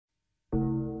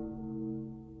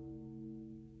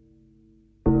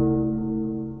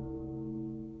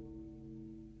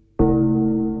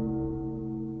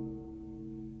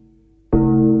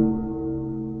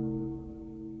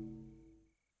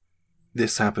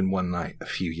This happened one night a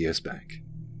few years back.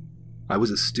 I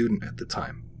was a student at the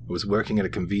time. I was working at a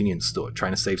convenience store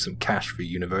trying to save some cash for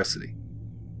university.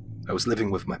 I was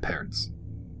living with my parents.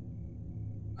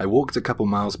 I walked a couple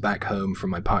miles back home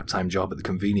from my part-time job at the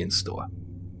convenience store.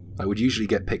 I would usually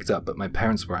get picked up, but my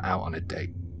parents were out on a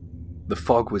date. The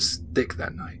fog was thick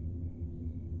that night,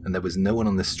 and there was no one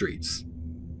on the streets.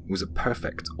 It was a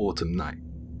perfect autumn night.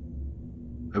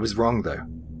 I was wrong though.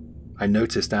 I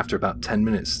noticed after about 10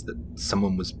 minutes that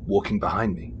someone was walking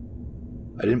behind me.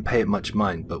 I didn't pay it much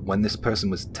mind, but when this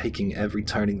person was taking every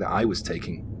turning that I was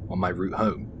taking on my route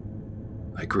home,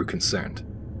 I grew concerned.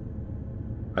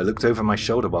 I looked over my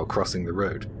shoulder while crossing the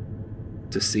road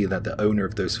to see that the owner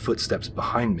of those footsteps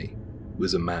behind me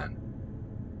was a man.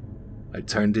 I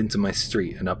turned into my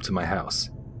street and up to my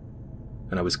house,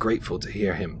 and I was grateful to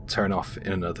hear him turn off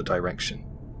in another direction.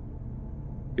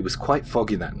 It was quite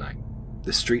foggy that night.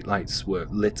 The streetlights were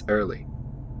lit early,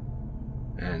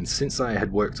 and since I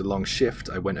had worked a long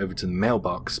shift, I went over to the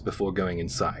mailbox before going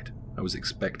inside. I was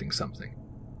expecting something.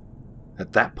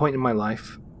 At that point in my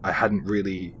life, I hadn't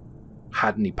really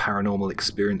had any paranormal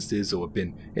experiences or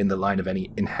been in the line of any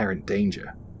inherent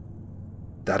danger.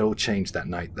 That all changed that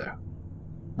night though.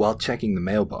 While checking the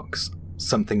mailbox,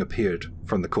 something appeared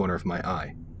from the corner of my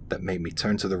eye that made me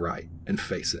turn to the right and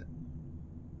face it.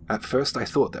 At first I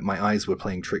thought that my eyes were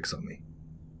playing tricks on me.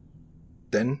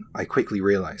 Then I quickly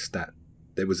realized that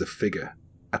there was a figure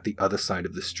at the other side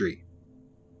of the street.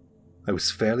 I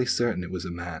was fairly certain it was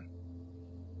a man.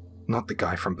 Not the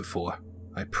guy from before,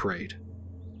 I prayed.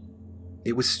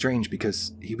 It was strange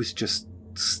because he was just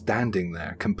standing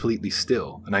there completely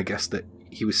still, and I guessed that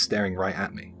he was staring right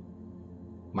at me.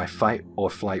 My fight or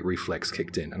flight reflex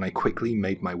kicked in, and I quickly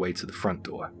made my way to the front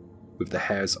door, with the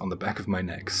hairs on the back of my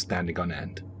neck standing on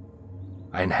end.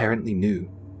 I inherently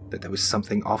knew that there was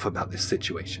something off about this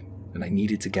situation, and I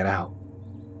needed to get out.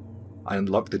 I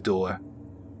unlocked the door,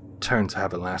 turned to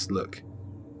have a last look,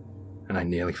 and I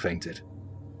nearly fainted.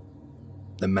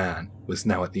 The man was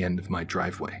now at the end of my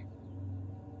driveway.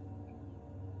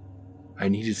 I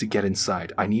needed to get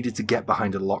inside. I needed to get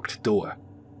behind a locked door.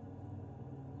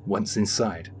 Once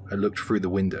inside, I looked through the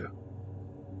window,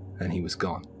 and he was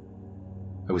gone.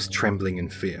 I was trembling in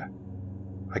fear.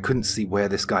 I couldn't see where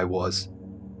this guy was,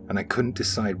 and I couldn't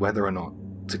decide whether or not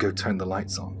to go turn the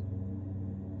lights on.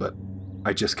 But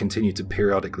I just continued to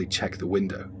periodically check the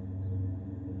window.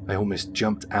 I almost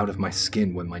jumped out of my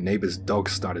skin when my neighbor's dog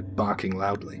started barking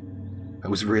loudly. I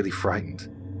was really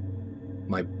frightened.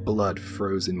 My blood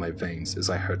froze in my veins as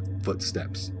I heard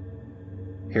footsteps.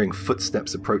 Hearing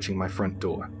footsteps approaching my front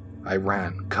door, I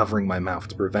ran, covering my mouth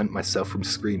to prevent myself from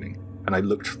screaming, and I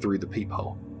looked through the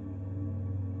peephole.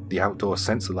 The outdoor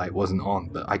sensor light wasn't on,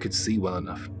 but I could see well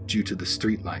enough due to the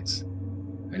street lights,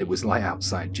 and it was light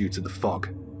outside due to the fog.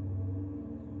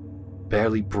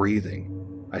 Barely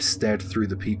breathing, I stared through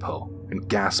the peephole and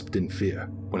gasped in fear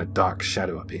when a dark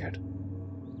shadow appeared.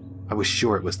 I was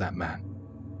sure it was that man.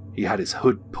 He had his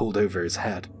hood pulled over his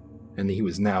head, and he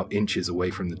was now inches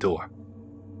away from the door.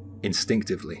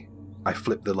 Instinctively, I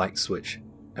flipped the light switch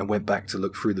and went back to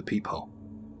look through the peephole.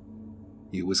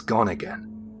 He was gone again.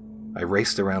 I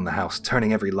raced around the house,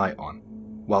 turning every light on,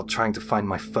 while trying to find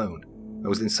my phone. I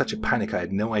was in such a panic I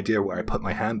had no idea where I put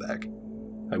my handbag.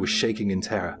 I was shaking in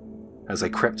terror as I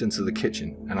crept into the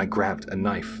kitchen and I grabbed a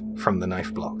knife from the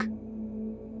knife block.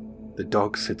 The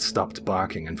dogs had stopped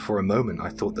barking, and for a moment I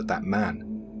thought that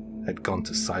man had gone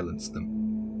to silence them.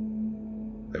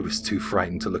 I was too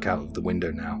frightened to look out of the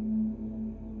window now.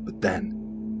 But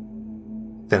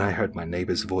then I heard my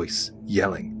neighbor's voice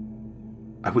yelling.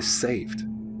 I was saved.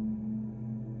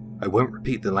 I won't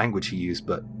repeat the language he used,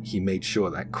 but he made sure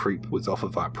that creep was off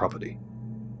of our property.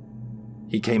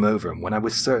 He came over, and when I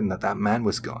was certain that man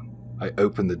was gone, I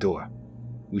opened the door.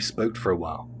 We spoke for a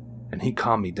while, and he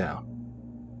calmed me down.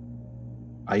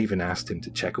 I even asked him to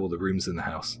check all the rooms in the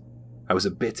house. I was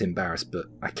a bit embarrassed, but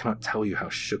I cannot tell you how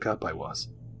shook up I was.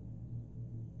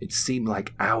 It seemed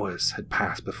like hours had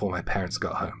passed before my parents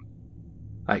got home.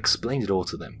 I explained it all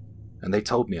to them, and they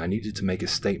told me I needed to make a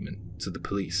statement to the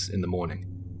police in the morning.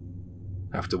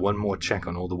 After one more check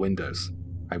on all the windows,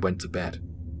 I went to bed.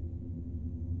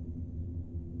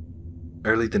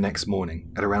 Early the next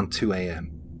morning, at around 2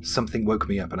 a.m., something woke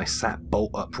me up and I sat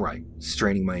bolt upright,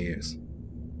 straining my ears.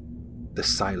 The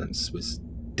silence was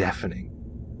deafening.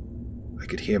 I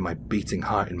could hear my beating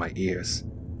heart in my ears.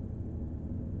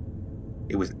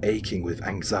 It was aching with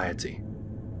anxiety.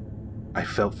 I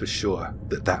felt for sure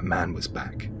that man was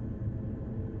back.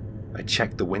 I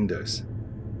checked the windows.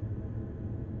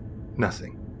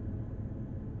 Nothing.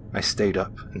 I stayed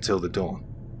up until the dawn.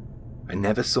 I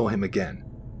never saw him again,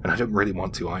 and I don't really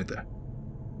want to either.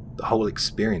 The whole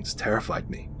experience terrified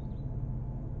me.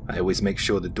 I always make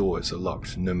sure the doors are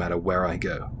locked no matter where I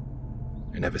go,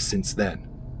 and ever since then,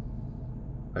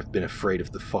 I've been afraid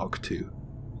of the fog too.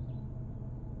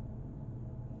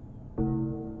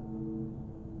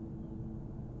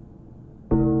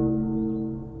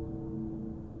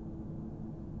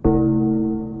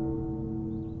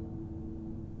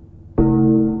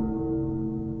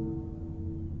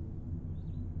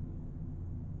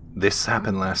 This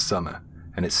happened last summer,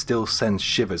 and it still sends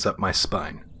shivers up my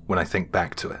spine when I think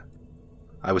back to it.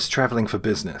 I was traveling for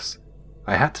business.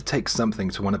 I had to take something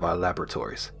to one of our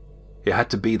laboratories. It had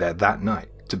to be there that night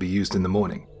to be used in the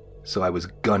morning, so I was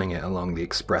gunning it along the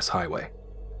express highway.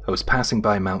 I was passing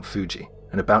by Mount Fuji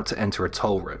and about to enter a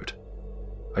toll road.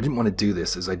 I didn't want to do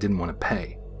this as I didn't want to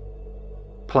pay.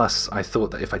 Plus, I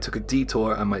thought that if I took a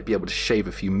detour, I might be able to shave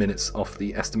a few minutes off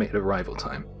the estimated arrival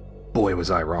time. Boy, was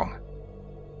I wrong.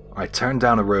 I turned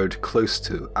down a road close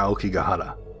to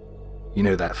Aokigahara. You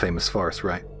know that famous forest,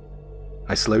 right?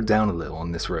 I slowed down a little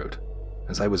on this road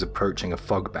as I was approaching a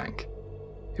fog bank.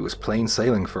 It was plain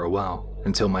sailing for a while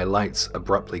until my lights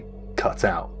abruptly cut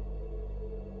out.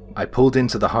 I pulled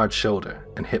into the hard shoulder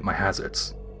and hit my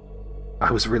hazards.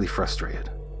 I was really frustrated.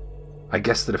 I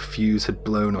guessed that a fuse had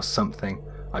blown or something.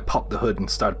 I popped the hood and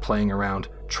started playing around,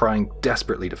 trying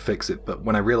desperately to fix it, but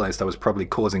when I realized I was probably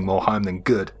causing more harm than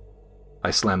good, I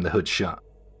slammed the hood shut.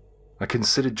 I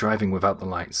considered driving without the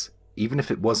lights, even if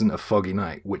it wasn't a foggy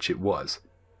night, which it was.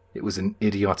 It was an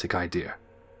idiotic idea.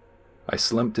 I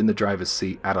slumped in the driver's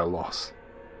seat at a loss.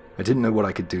 I didn't know what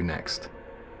I could do next.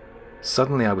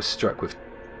 Suddenly I was struck with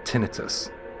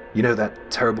tinnitus. You know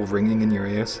that terrible ringing in your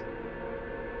ears?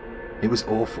 It was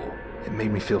awful. It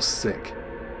made me feel sick.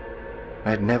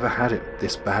 I had never had it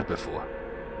this bad before.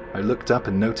 I looked up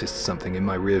and noticed something in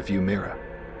my rearview mirror.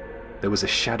 There was a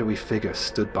shadowy figure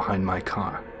stood behind my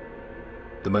car.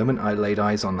 The moment I laid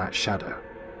eyes on that shadow,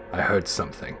 I heard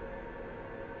something.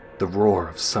 The roar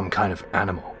of some kind of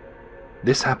animal.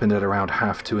 This happened at around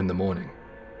 2:30 in the morning,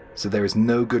 so there is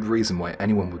no good reason why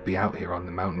anyone would be out here on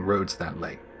the mountain roads that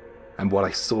late, and what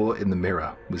I saw in the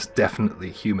mirror was definitely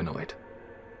humanoid.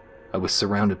 I was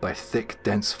surrounded by thick,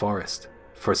 dense forest,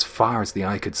 for as far as the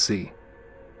eye could see.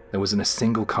 There wasn't a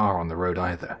single car on the road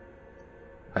either.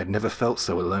 I had never felt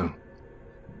so alone.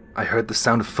 I heard the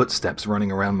sound of footsteps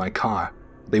running around my car.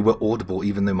 They were audible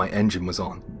even though my engine was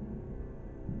on.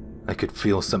 I could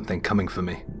feel something coming for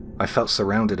me. I felt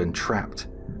surrounded and trapped.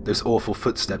 Those awful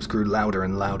footsteps grew louder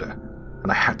and louder,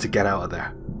 and I had to get out of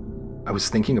there. I was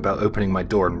thinking about opening my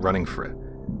door and running for it.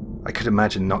 I could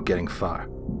imagine not getting far.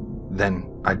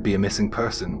 Then I'd be a missing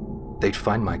person. They'd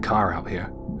find my car out here,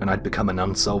 and I'd become an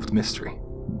unsolved mystery.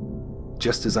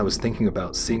 Just as I was thinking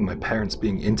about seeing my parents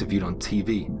being interviewed on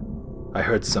TV, I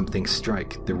heard something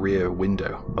strike the rear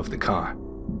window of the car.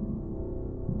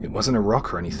 It wasn't a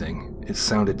rock or anything. It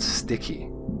sounded sticky,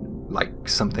 like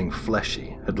something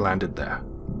fleshy had landed there.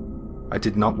 I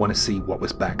did not want to see what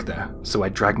was back there, so I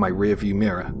dragged my rearview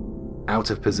mirror out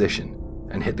of position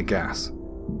and hit the gas.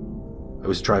 I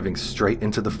was driving straight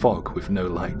into the fog with no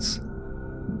lights.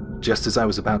 Just as I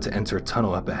was about to enter a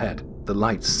tunnel up ahead, the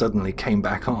lights suddenly came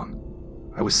back on.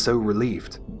 I was so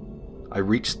relieved. I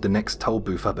reached the next toll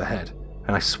booth up ahead,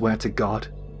 and I swear to God,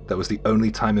 that was the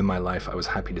only time in my life I was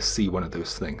happy to see one of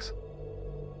those things.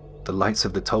 The lights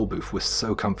of the toll booth were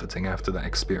so comforting after that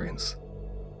experience.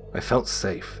 I felt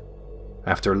safe.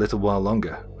 After a little while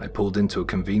longer, I pulled into a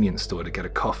convenience store to get a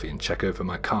coffee and check over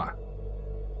my car.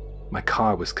 My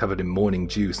car was covered in morning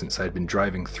dew since I had been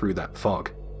driving through that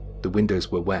fog. The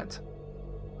windows were wet.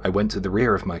 I went to the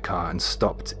rear of my car and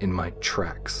stopped in my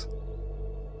tracks.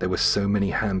 There were so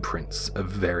many handprints of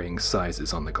varying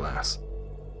sizes on the glass.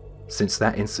 Since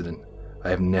that incident, I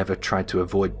have never tried to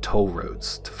avoid toll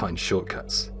roads to find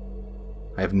shortcuts.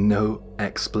 I have no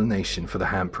explanation for the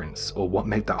handprints or what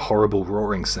made that horrible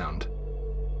roaring sound.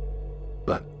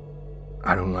 But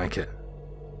I don't like it.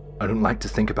 I don't like to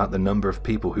think about the number of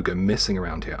people who go missing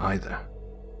around here either.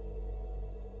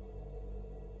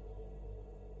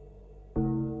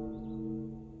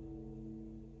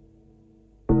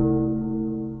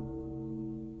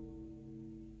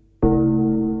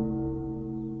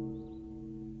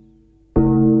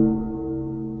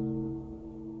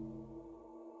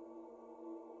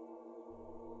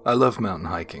 I love mountain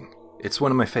hiking. It's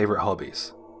one of my favorite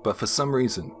hobbies, but for some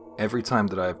reason, every time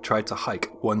that I have tried to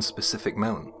hike one specific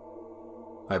mountain,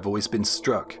 I've always been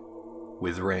struck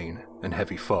with rain and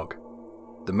heavy fog.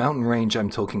 The mountain range I'm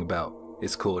talking about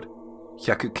is called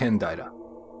Hyakukendaira.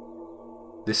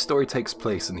 This story takes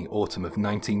place in the autumn of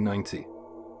 1990.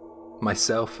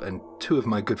 Myself and two of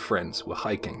my good friends were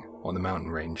hiking on the mountain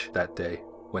range that day.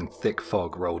 when thick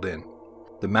fog rolled in.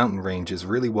 The mountain range is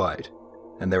really wide,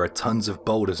 and there are tons of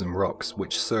boulders and rocks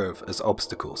which serve as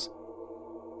obstacles.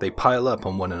 They pile up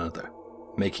on one another,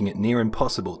 making it near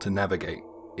impossible to navigate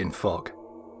in fog.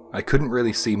 I couldn't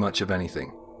really see much of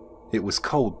anything. It was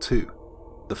cold too.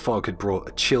 The fog had brought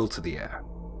a chill to the air.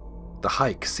 The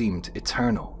hike seemed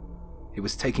eternal. It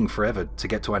was taking forever to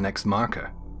get to our next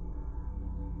marker.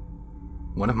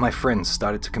 One of my friends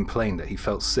started to complain that he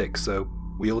felt sick, so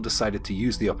we all decided to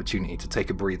use the opportunity to take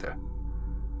a breather.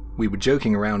 We were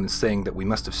joking around and saying that we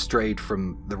must have strayed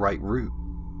from the right route,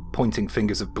 pointing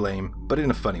fingers of blame, but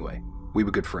in a funny way. We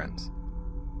were good friends.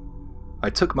 I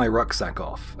took my rucksack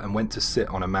off and went to sit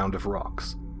on a mound of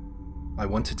rocks. I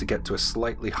wanted to get to a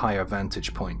slightly higher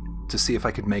vantage point to see if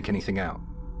I could make anything out.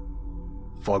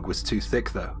 Fog was too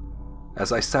thick though.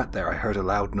 As I sat there, I heard a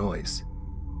loud noise.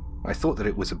 I thought that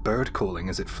it was a bird calling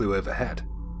as it flew overhead.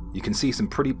 You can see some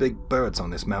pretty big birds on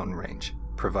this mountain range,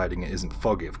 providing it isn't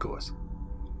foggy, of course.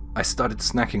 I started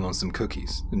snacking on some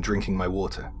cookies and drinking my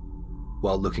water,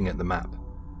 while looking at the map.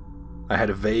 I had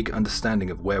a vague understanding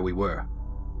of where we were.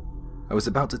 I was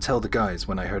about to tell the guys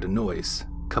when I heard a noise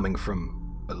coming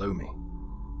from below me.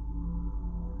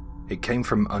 It came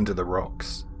from under the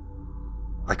rocks.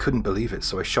 I couldn't believe it,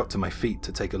 so I shot to my feet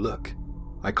to take a look.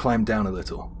 I climbed down a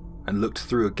little and looked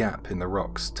through a gap in the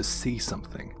rocks to see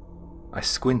something. I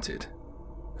squinted,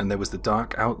 and there was the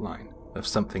dark outline of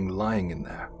something lying in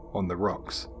there on the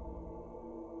rocks.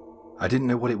 I didn't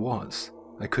know what it was.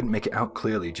 I couldn't make it out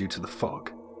clearly due to the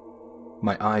fog.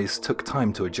 My eyes took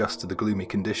time to adjust to the gloomy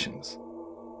conditions.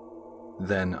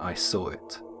 Then I saw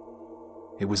it.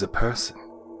 It was a person.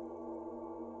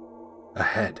 A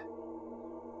head.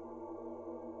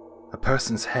 A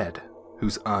person's head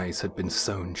whose eyes had been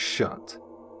sewn shut.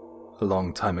 A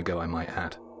long time ago, I might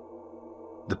add.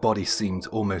 The body seemed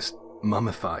almost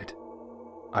mummified.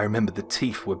 I remember the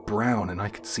teeth were brown and I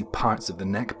could see parts of the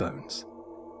neck bones.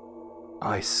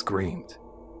 I screamed,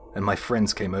 and my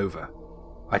friends came over.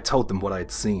 I told them what I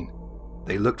had seen.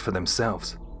 They looked for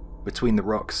themselves, between the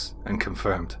rocks, and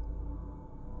confirmed.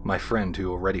 My friend,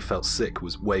 who already felt sick,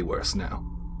 was way worse now.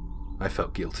 I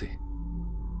felt guilty.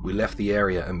 We left the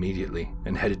area immediately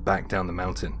and headed back down the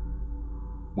mountain.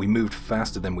 We moved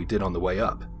faster than we did on the way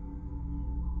up.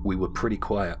 We were pretty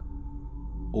quiet.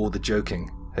 All the joking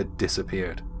had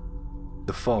disappeared.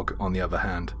 The fog, on the other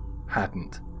hand,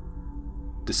 hadn't.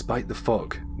 Despite the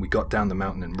fog, we got down the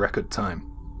mountain in record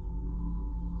time.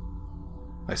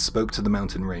 I spoke to the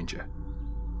mountain ranger,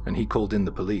 and he called in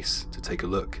the police to take a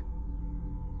look.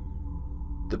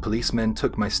 The policemen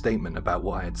took my statement about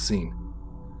what I had seen.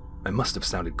 I must have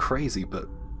sounded crazy, but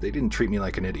they didn't treat me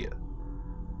like an idiot.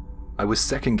 I was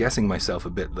second-guessing myself a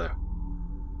bit though,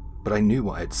 but I knew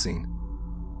what I had seen.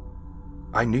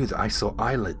 I knew that I saw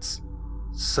eyelids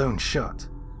sewn shut,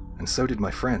 and so did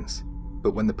my friends.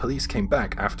 But when the police came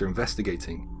back after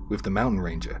investigating with the mountain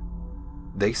ranger,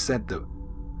 they said that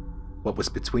what was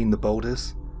between the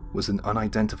boulders was an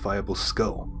unidentifiable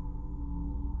skull.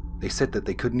 They said that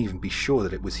they couldn't even be sure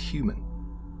that it was human.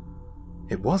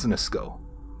 It wasn't a skull.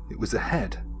 It was a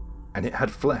head, and it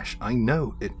had flesh. I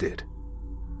know it did.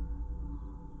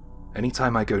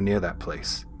 Anytime I go near that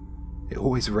place, it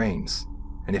always rains,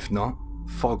 and if not,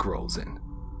 fog rolls in.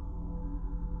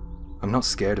 I'm not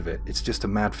scared of it, it's just a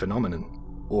mad phenomenon,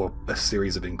 or a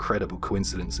series of incredible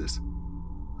coincidences.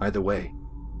 Either way,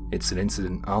 it's an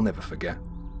incident I'll never forget.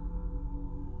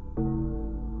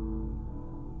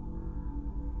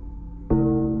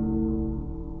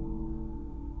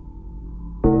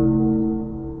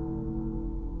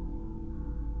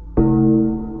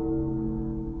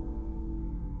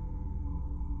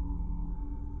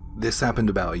 This happened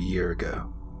about a year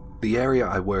ago. The area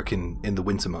I work in the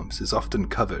winter months is often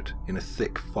covered in a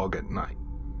thick fog at night.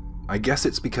 I guess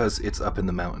it's because it's up in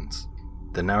the mountains.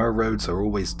 The narrow roads are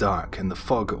always dark and the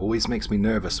fog always makes me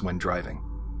nervous when driving.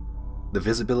 The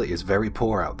visibility is very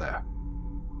poor out there.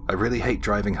 I really hate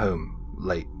driving home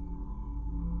late.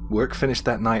 Work finished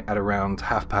that night at around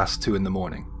 2:30 in the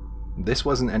morning. This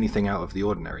wasn't anything out of the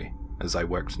ordinary, as I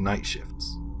worked night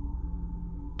shifts.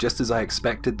 Just as I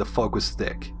expected, the fog was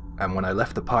thick, and when I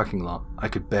left the parking lot, I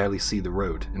could barely see the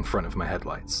road in front of my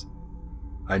headlights.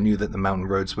 I knew that the mountain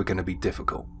roads were going to be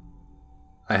difficult.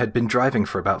 I had been driving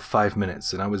for about 5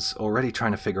 minutes, and I was already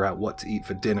trying to figure out what to eat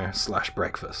for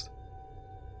dinner/breakfast.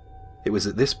 It was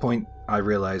at this point I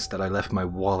realized that I left my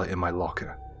wallet in my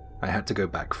locker. I had to go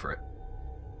back for it.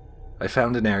 I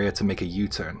found an area to make a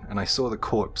U-turn, and I saw the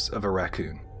corpse of a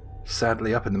raccoon.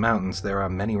 Sadly, up in the mountains there are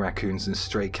many raccoons and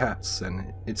stray cats,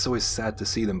 and it's always sad to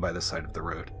see them by the side of the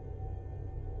road.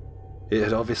 It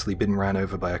had obviously been ran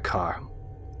over by a car.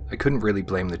 I couldn't really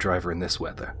blame the driver in this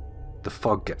weather. The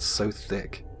fog gets so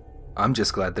thick. I'm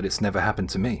just glad that it's never happened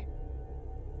to me.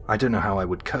 I don't know how I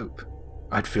would cope.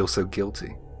 I'd feel so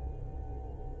guilty.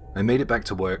 I made it back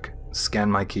to work,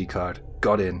 scanned my keycard,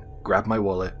 got in, grabbed my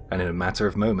wallet, and in a matter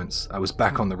of moments, I was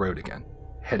back on the road again,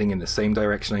 heading in the same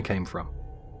direction I came from.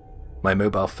 My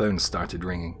mobile phone started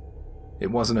ringing.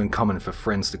 It wasn't uncommon for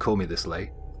friends to call me this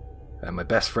late, and my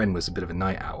best friend was a bit of a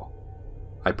night owl.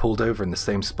 I pulled over in the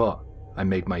same spot. I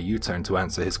made my U-turn to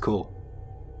answer his call.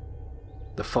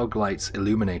 The fog lights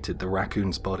illuminated the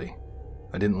raccoon's body.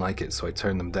 I didn't like it, so I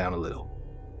turned them down a little.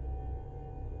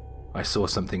 I saw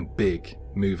something big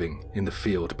moving in the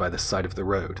field by the side of the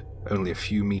road, only a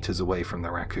few meters away from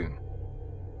the raccoon.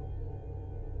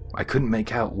 I couldn't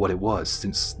make out what it was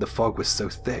since the fog was so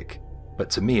thick, but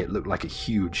to me it looked like a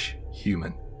huge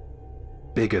human,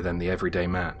 bigger than the everyday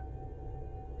man.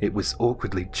 It was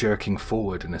awkwardly jerking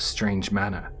forward in a strange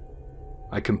manner.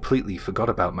 I completely forgot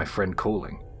about my friend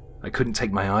calling. I couldn't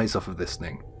take my eyes off of this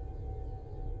thing.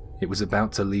 It was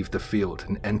about to leave the field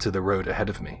and enter the road ahead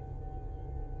of me.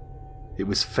 It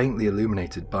was faintly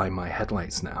illuminated by my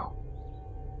headlights now.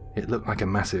 It looked like a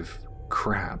massive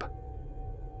crab.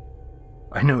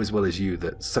 I know as well as you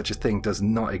that such a thing does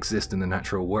not exist in the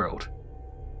natural world,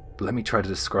 but let me try to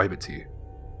describe it to you.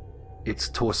 Its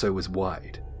torso was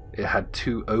wide. It had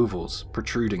two ovals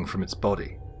protruding from its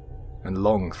body, and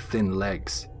long, thin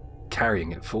legs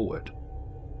carrying it forward.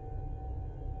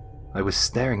 I was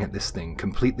staring at this thing,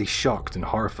 completely shocked and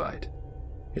horrified.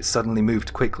 It suddenly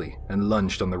moved quickly and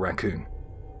lunged on the raccoon.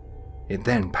 It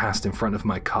then passed in front of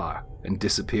my car and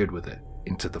disappeared with it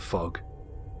into the fog.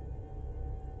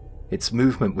 Its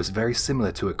movement was very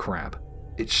similar to a crab.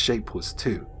 Its shape was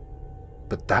too.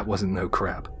 But that wasn't no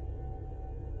crab.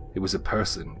 It was a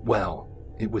person. Well,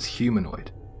 it was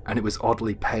humanoid, and it was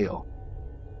oddly pale.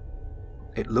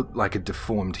 It looked like a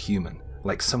deformed human,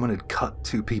 like someone had cut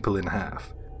two people in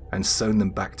half and sewn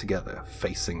them back together,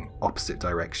 facing opposite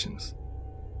directions.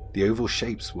 The oval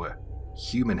shapes were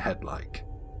human head-like,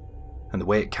 and the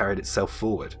way it carried itself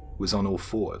forward was on all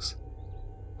fours,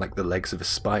 like the legs of a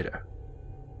spider.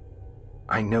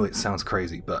 I know it sounds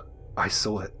crazy, but I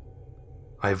saw it.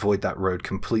 I avoid that road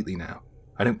completely now.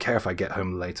 I don't care if I get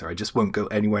home later, I just won't go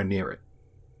anywhere near it.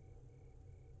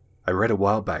 I read a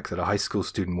while back that a high school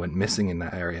student went missing in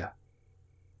that area.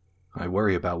 I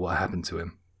worry about what happened to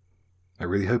him. I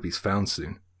really hope he's found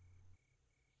soon.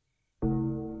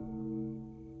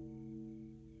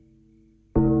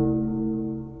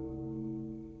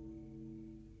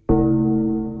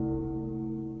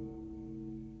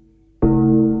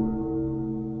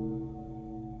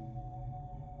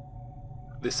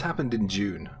 This happened in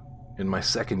June, in my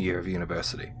second year of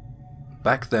university.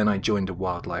 Back then I joined a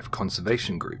wildlife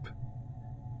conservation group.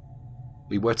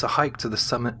 We were to hike to the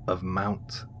summit of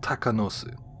Mount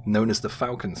Takanosu, known as the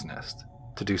Falcon's Nest,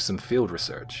 to do some field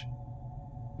research.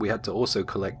 We had to also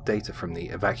collect data from the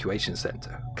evacuation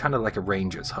center, kind of like a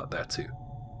ranger's hut there too.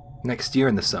 Next year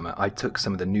in the summer, I took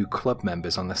some of the new club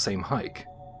members on the same hike.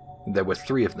 There were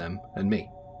 3 of them and me,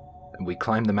 and we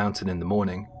climbed the mountain in the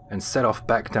morning and set off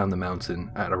back down the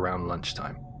mountain at around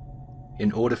lunchtime.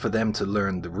 In order for them to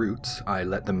learn the route, I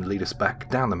let them lead us back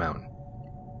down the mountain.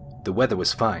 The weather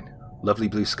was fine, lovely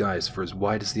blue skies for as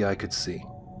wide as the eye could see,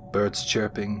 birds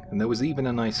chirping, and there was even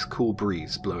a nice cool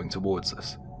breeze blowing towards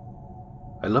us.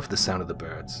 I loved the sound of the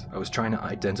birds. I was trying to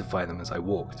identify them as I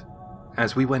walked.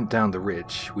 As we went down the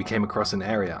ridge, we came across an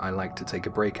area I liked to take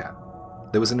a break at.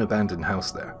 There was an abandoned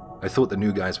house there. I thought the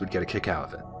new guys would get a kick out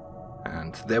of it.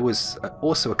 And there was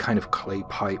also a kind of clay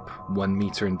pipe 1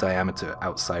 meter in diameter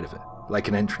outside of it, like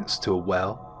an entrance to a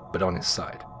well, but on its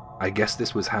side. I guess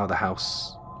this was how the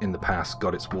house in the past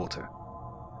got its water.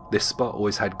 This spot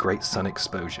always had great sun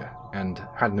exposure and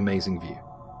had an amazing view.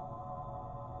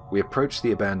 We approached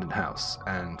the abandoned house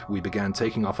and we began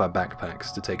taking off our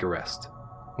backpacks to take a rest.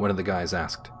 One of the guys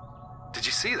asked, "Did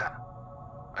you see that?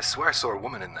 I swear I saw a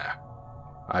woman in there."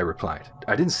 I replied,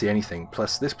 "I didn't see anything,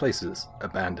 plus this place is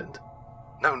abandoned."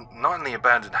 "No, not in the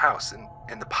abandoned house,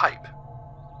 in the pipe."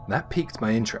 That piqued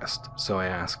my interest, so I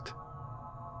asked,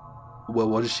 "Well,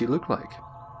 what does she look like?"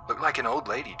 "Looked like an old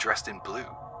lady dressed in blue."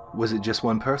 "Was it just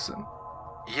one person?"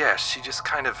 "Yeah, she just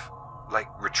kind of,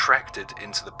 retracted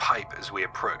into the pipe as we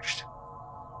approached."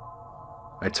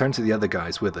 I turned to the other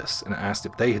guys with us and asked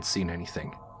if they had seen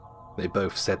anything. They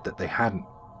both said that they hadn't.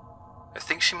 "I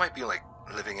think she might be,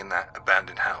 living in that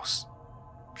abandoned house.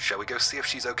 Shall we go see if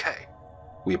she's okay?"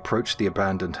 We approached the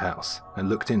abandoned house and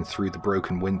looked in through the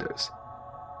broken windows.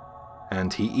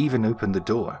 And he even opened the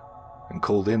door and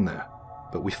called in there,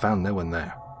 but we found no one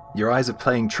there. "Your eyes are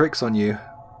playing tricks on you.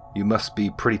 You must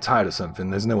be pretty tired or something,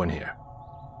 there's no one here."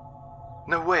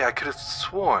 No way, I could have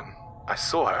sworn I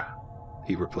saw her,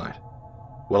 he replied.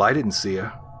 Well, I didn't see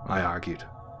her, I argued.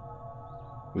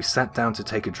 We sat down to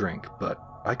take a drink, but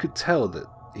I could tell that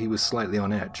he was slightly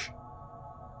on edge.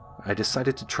 I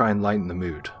decided to try and lighten the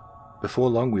mood. Before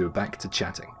long, we were back to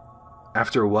chatting.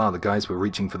 After a while, the guys were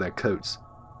reaching for their coats,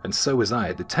 and so was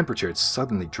I. The temperature had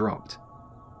suddenly dropped.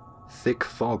 Thick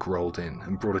fog rolled in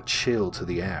and brought a chill to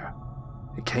the air.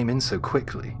 It came in so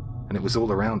quickly, and it was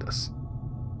all around us.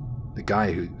 The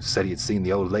guy who said he had seen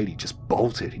the old lady just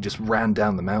bolted. He just ran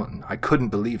down the mountain. I couldn't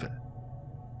believe it.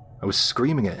 I was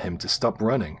screaming at him to stop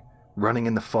running. Running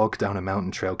in the fog down a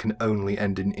mountain trail can only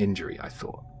end in injury, I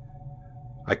thought.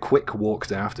 I quick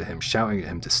walked after him, shouting at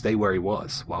him to stay where he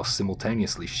was, while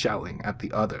simultaneously shouting at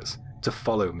the others to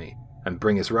follow me and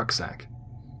bring his rucksack.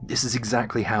 This is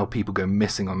exactly how people go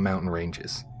missing on mountain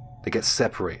ranges. They get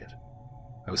separated.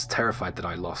 I was terrified that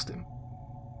I lost him.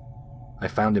 I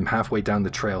found him halfway down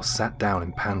the trail, sat down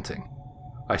and panting.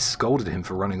 I scolded him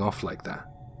for running off like that.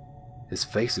 His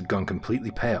face had gone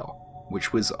completely pale,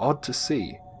 which was odd to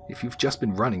see. If you've just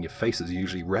been running, your face is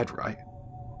usually red, right?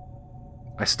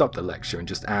 I stopped the lecture and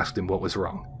just asked him what was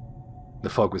wrong. The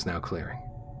fog was now clearing.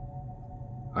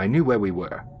 I knew where we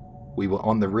were. We were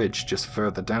on the ridge just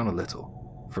further down a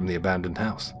little, from the abandoned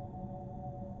house.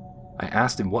 I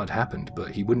asked him what had happened, but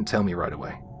he wouldn't tell me right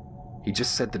away. He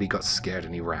just said that he got scared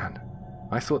and he ran.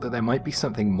 I thought that there might be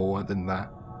something more than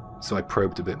that, so I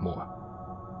probed a bit more.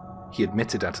 He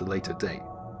admitted at a later date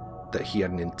that he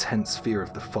had an intense fear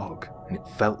of the fog, and it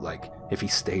felt like if he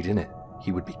stayed in it,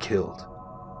 he would be killed.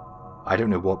 I don't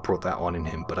know what brought that on in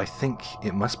him, but I think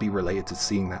it must be related to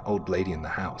seeing that old lady in the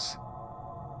house.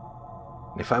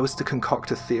 If I was to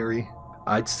concoct a theory,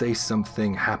 I'd say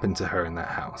something happened to her in that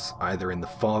house, either in the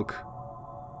fog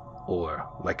or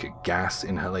like a gas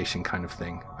inhalation kind of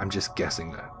thing. I'm just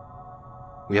guessing though.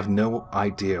 We have no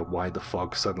idea why the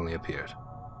fog suddenly appeared.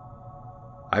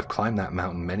 I've climbed that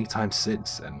mountain many times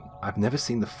since, and I've never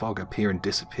seen the fog appear and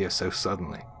disappear so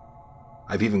suddenly.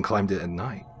 I've even climbed it at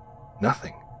night.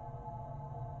 Nothing.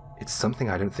 It's something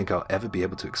I don't think I'll ever be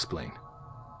able to explain.